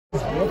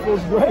That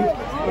feels great.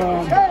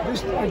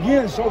 Just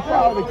again, so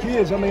proud of the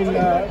kids. I mean,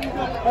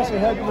 that's a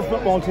heck of a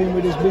football team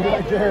we just beat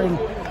right there, and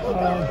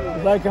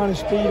that kind of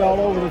speed all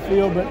over the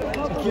field. But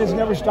the kids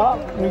never stop.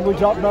 I mean, we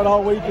talked about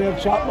all week. They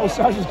have chopped both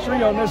sides of the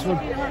tree on this one.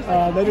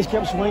 They just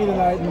kept swinging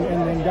tonight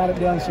and got it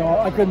done. So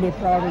I couldn't be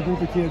prouder of a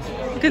group of kids.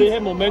 They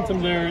had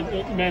momentum there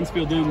at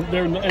Mansfield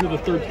there in the end of the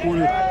third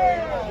quarter.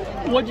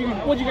 What'd you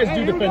guys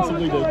do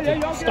defensively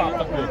to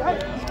stop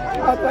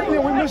that?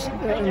 We missed.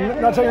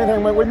 Not taking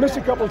anything away. We missed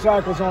a couple of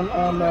tackles on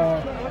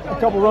a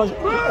couple of runs,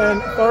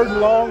 and third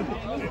and long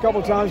a couple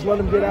of times, let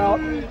them get out.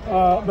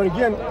 But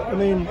again, I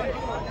mean,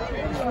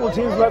 4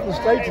 teams left in the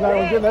state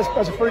tonight. Again,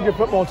 that's a pretty good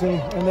football team,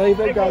 and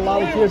they've got a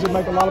lot of kids that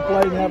make a lot of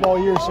plays and have all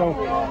year. So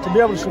to be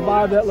able to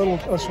survive that little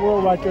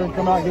swirl right there and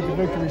come out and get the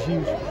victory is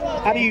huge.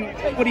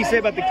 What do you say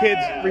about the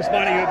kids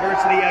responding to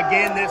adversity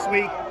again this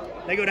week?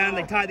 They go down,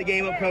 they tie the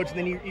game up, Coach, and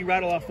then you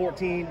rattle off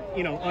 14,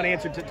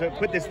 unanswered to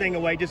put this thing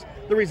away. Just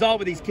the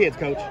resolve of these kids,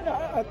 Coach.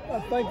 I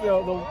think the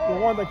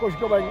one thing, of course, you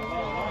go back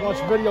and watch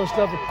video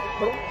stuff,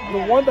 but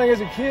the one thing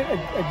as a kid,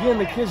 again,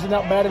 the kids did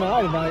not bat an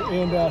eye tonight.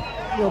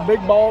 And,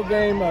 big ball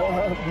game,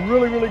 a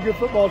really, really good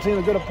football team,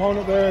 a good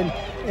opponent there,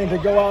 and to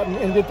go out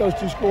and get those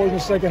 2 scores in the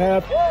second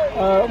half.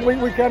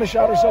 We kind of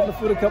shot ourselves in the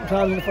foot a couple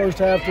times in the first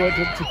half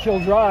to kill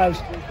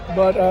drives,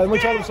 but we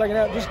told them the second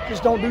half,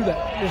 just don't do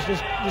that.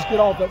 Just get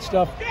off that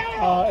stuff.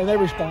 And they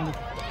responded.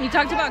 You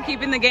talked about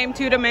keeping the game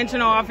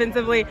two-dimensional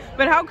offensively,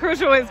 but how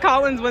crucial is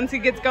Collins once he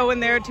gets going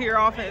there to your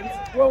offense?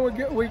 Well, we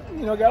got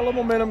a little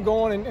momentum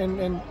going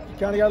and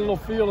kind of got a little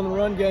feel in the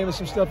run game and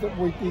some stuff that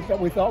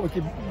we thought we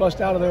could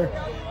bust out of there.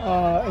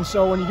 And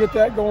so when you get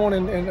that going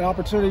and an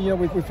opportunity,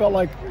 we felt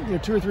like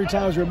 2 or 3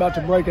 times we were about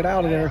to break it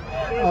out of there.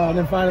 And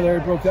then finally there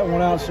he broke that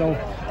one out. So,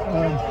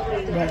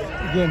 but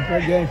again,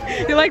 great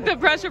game. You like the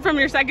pressure from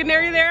your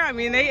secondary there? I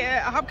mean,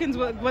 Hopkins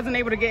wasn't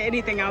able to get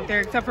anything out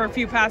there except for a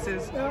few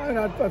passes. And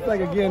I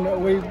think, again,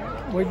 we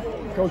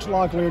Coach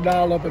Locklear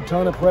dialed up a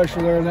ton of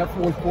pressure there in that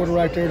fourth quarter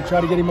right there to try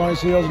to get him on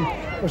his heels. And,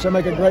 of course, they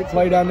make a great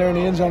play down there in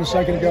the end zone a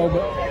second ago.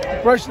 But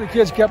the pressure the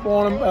kids kept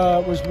on him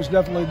was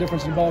definitely a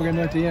difference in the ballgame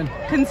there at the end.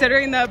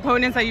 Considering the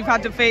opponents that you've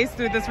had to face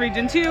through this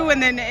Region 2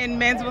 and then in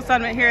Mansfield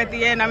Summit here at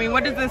the end, I mean,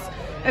 what does this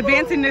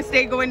advancing to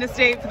state, going to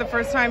state for the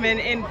first time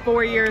in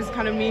 4 years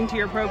kind of mean to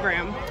your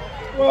program?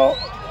 Well,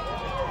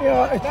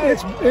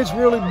 it's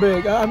really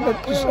big.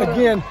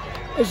 Again,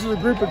 this is a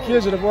group of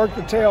kids that have worked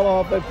their tail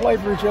off. They play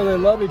for each other. They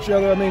love each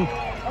other. I mean,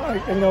 I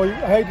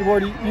hate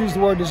use the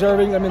word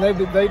deserving. I mean, they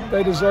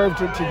deserve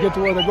to get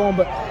to where they're going,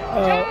 but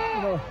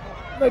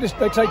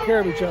they take care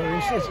of each other.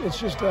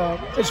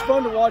 It's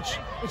fun to watch.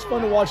 It's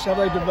fun to watch how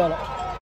they develop.